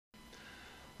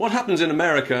What happens in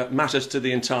America matters to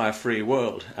the entire free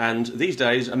world, and these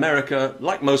days America,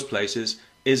 like most places,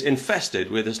 is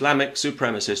infested with Islamic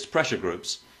supremacist pressure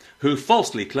groups who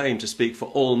falsely claim to speak for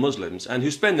all Muslims and who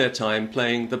spend their time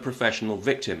playing the professional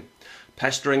victim,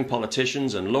 pestering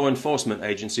politicians and law enforcement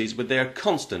agencies with their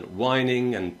constant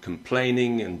whining and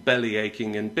complaining and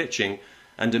bellyaching and bitching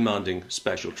and demanding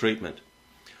special treatment.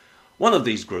 One of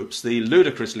these groups, the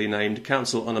ludicrously named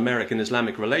Council on American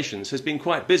Islamic Relations, has been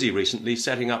quite busy recently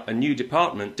setting up a new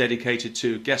department dedicated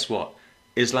to, guess what,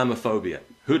 Islamophobia.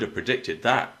 Who'd have predicted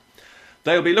that?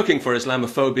 They'll be looking for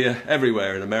Islamophobia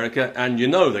everywhere in America, and you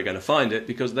know they're going to find it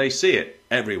because they see it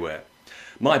everywhere.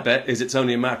 My bet is it's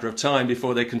only a matter of time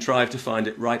before they contrive to find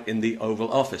it right in the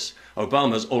Oval Office.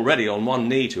 Obama's already on one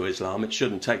knee to Islam. It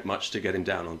shouldn't take much to get him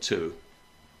down on two.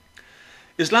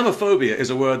 Islamophobia is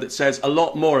a word that says a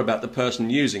lot more about the person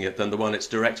using it than the one it's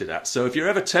directed at. So if you're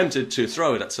ever tempted to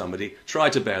throw it at somebody, try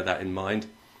to bear that in mind.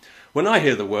 When I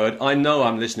hear the word, I know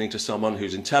I'm listening to someone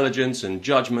whose intelligence and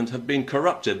judgment have been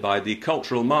corrupted by the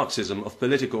cultural Marxism of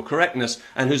political correctness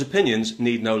and whose opinions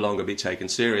need no longer be taken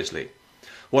seriously.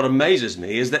 What amazes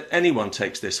me is that anyone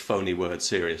takes this phony word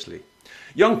seriously.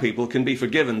 Young people can be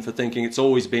forgiven for thinking it's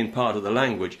always been part of the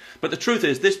language, but the truth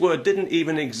is this word didn't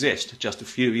even exist just a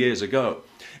few years ago.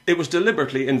 It was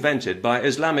deliberately invented by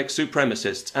Islamic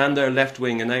supremacists and their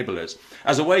left-wing enablers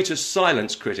as a way to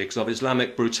silence critics of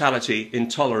Islamic brutality,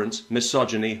 intolerance,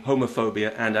 misogyny,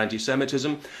 homophobia and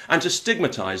anti-Semitism, and to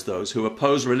stigmatize those who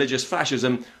oppose religious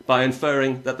fascism by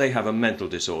inferring that they have a mental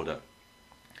disorder.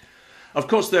 Of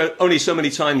course, there are only so many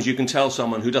times you can tell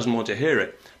someone who doesn't want to hear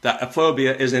it that a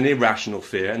phobia is an irrational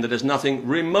fear and that there's nothing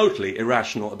remotely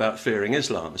irrational about fearing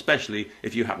Islam, especially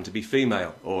if you happen to be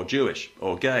female or Jewish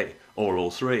or gay or all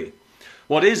three.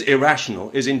 What is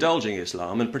irrational is indulging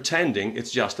Islam and pretending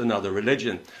it's just another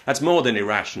religion. That's more than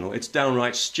irrational, it's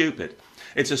downright stupid.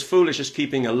 It's as foolish as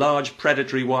keeping a large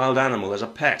predatory wild animal as a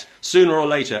pet. Sooner or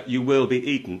later you will be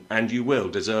eaten and you will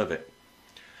deserve it.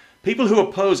 People who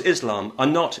oppose Islam are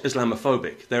not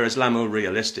Islamophobic, they're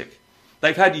Islamo-realistic.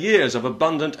 They've had years of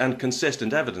abundant and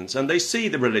consistent evidence, and they see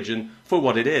the religion for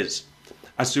what it is: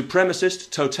 a supremacist,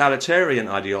 totalitarian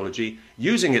ideology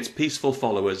using its peaceful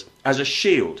followers as a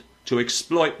shield to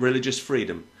exploit religious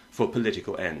freedom for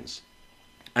political ends.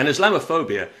 And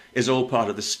Islamophobia is all part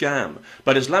of the scam,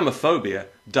 but Islamophobia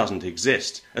doesn't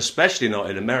exist, especially not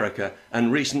in America,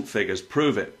 and recent figures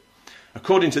prove it.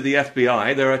 According to the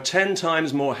FBI, there are 10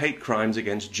 times more hate crimes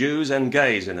against Jews and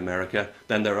gays in America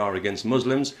than there are against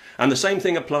Muslims, and the same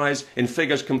thing applies in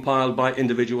figures compiled by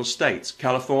individual states.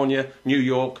 California, New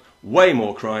York, way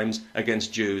more crimes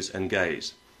against Jews and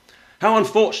gays. How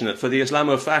unfortunate for the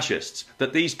Islamofascists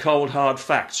that these cold hard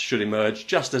facts should emerge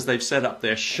just as they've set up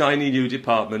their shiny new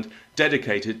department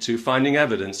dedicated to finding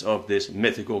evidence of this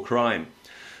mythical crime.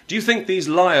 Do you think these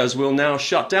liars will now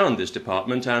shut down this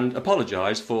department and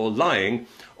apologise for lying,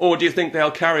 or do you think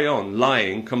they'll carry on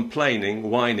lying, complaining,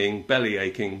 whining,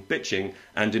 bellyaching, bitching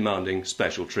and demanding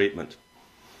special treatment?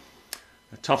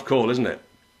 A tough call, isn't it?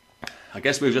 I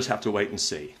guess we'll just have to wait and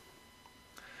see.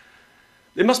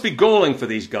 It must be galling for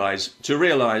these guys to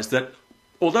realise that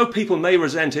although people may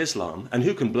resent Islam, and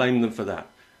who can blame them for that,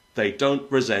 they don't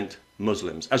resent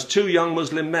Muslims, as 2 young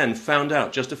Muslim men found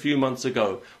out just a few months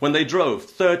ago when they drove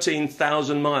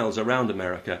 13,000 miles around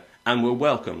America and were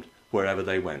welcomed wherever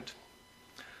they went.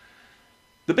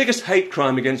 The biggest hate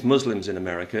crime against Muslims in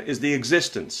America is the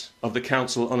existence of the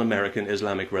Council on American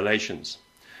Islamic Relations.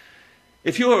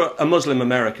 If you're a Muslim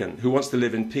American who wants to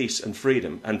live in peace and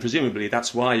freedom, and presumably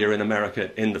that's why you're in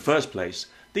America in the first place,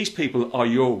 these people are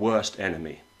your worst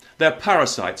enemy. They're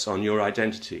parasites on your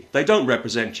identity. They don't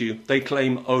represent you, they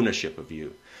claim ownership of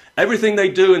you. Everything they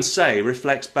do and say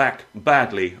reflects back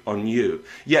badly on you.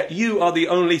 Yet you are the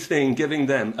only thing giving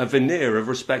them a veneer of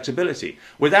respectability.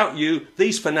 Without you,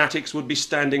 these fanatics would be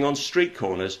standing on street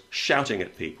corners shouting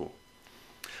at people.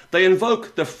 They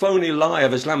invoke the phony lie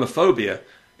of Islamophobia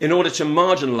in order to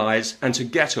marginalise and to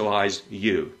ghettoise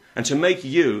you, and to make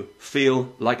you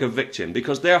feel like a victim,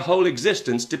 because their whole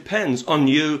existence depends on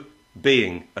you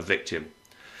being a victim.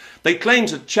 They claim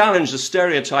to challenge the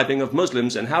stereotyping of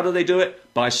Muslims, and how do they do it?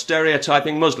 By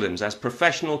stereotyping Muslims as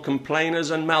professional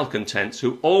complainers and malcontents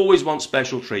who always want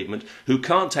special treatment, who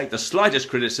can't take the slightest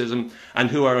criticism,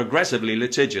 and who are aggressively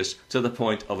litigious to the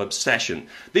point of obsession.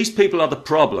 These people are the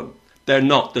problem. They're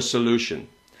not the solution.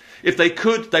 If they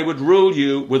could, they would rule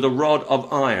you with a rod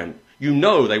of iron. You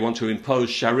know they want to impose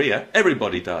Sharia,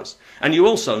 everybody does. And you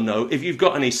also know, if you've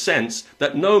got any sense,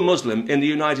 that no Muslim in the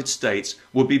United States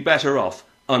would be better off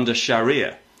under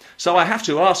Sharia. So I have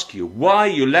to ask you why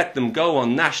you let them go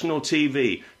on national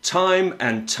TV time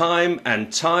and time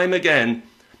and time again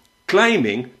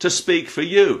claiming to speak for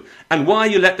you, and why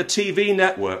you let the TV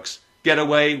networks get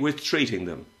away with treating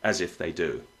them as if they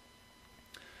do.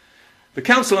 The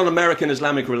Council on American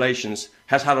Islamic Relations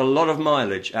has had a lot of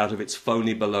mileage out of its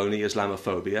phony baloney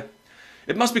Islamophobia.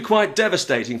 It must be quite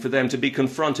devastating for them to be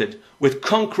confronted with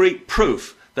concrete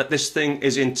proof that this thing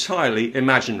is entirely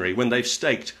imaginary when they've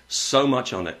staked so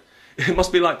much on it. It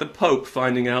must be like the Pope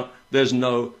finding out there's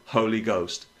no Holy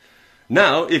Ghost.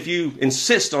 Now, if you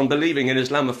insist on believing in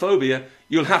Islamophobia,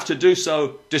 you'll have to do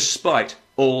so despite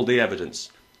all the evidence.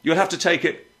 You'll have to take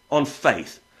it on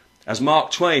faith. As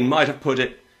Mark Twain might have put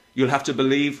it, you'll have to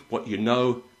believe what you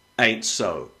know ain't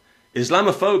so.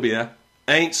 Islamophobia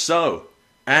ain't so,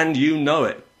 and you know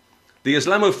it. The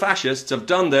Islamofascists have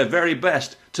done their very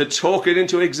best to talk it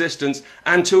into existence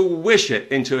and to wish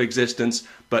it into existence,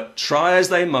 but try as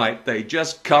they might, they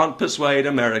just can't persuade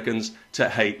Americans to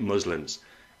hate Muslims.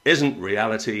 Isn't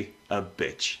reality a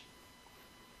bitch?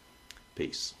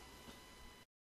 Peace.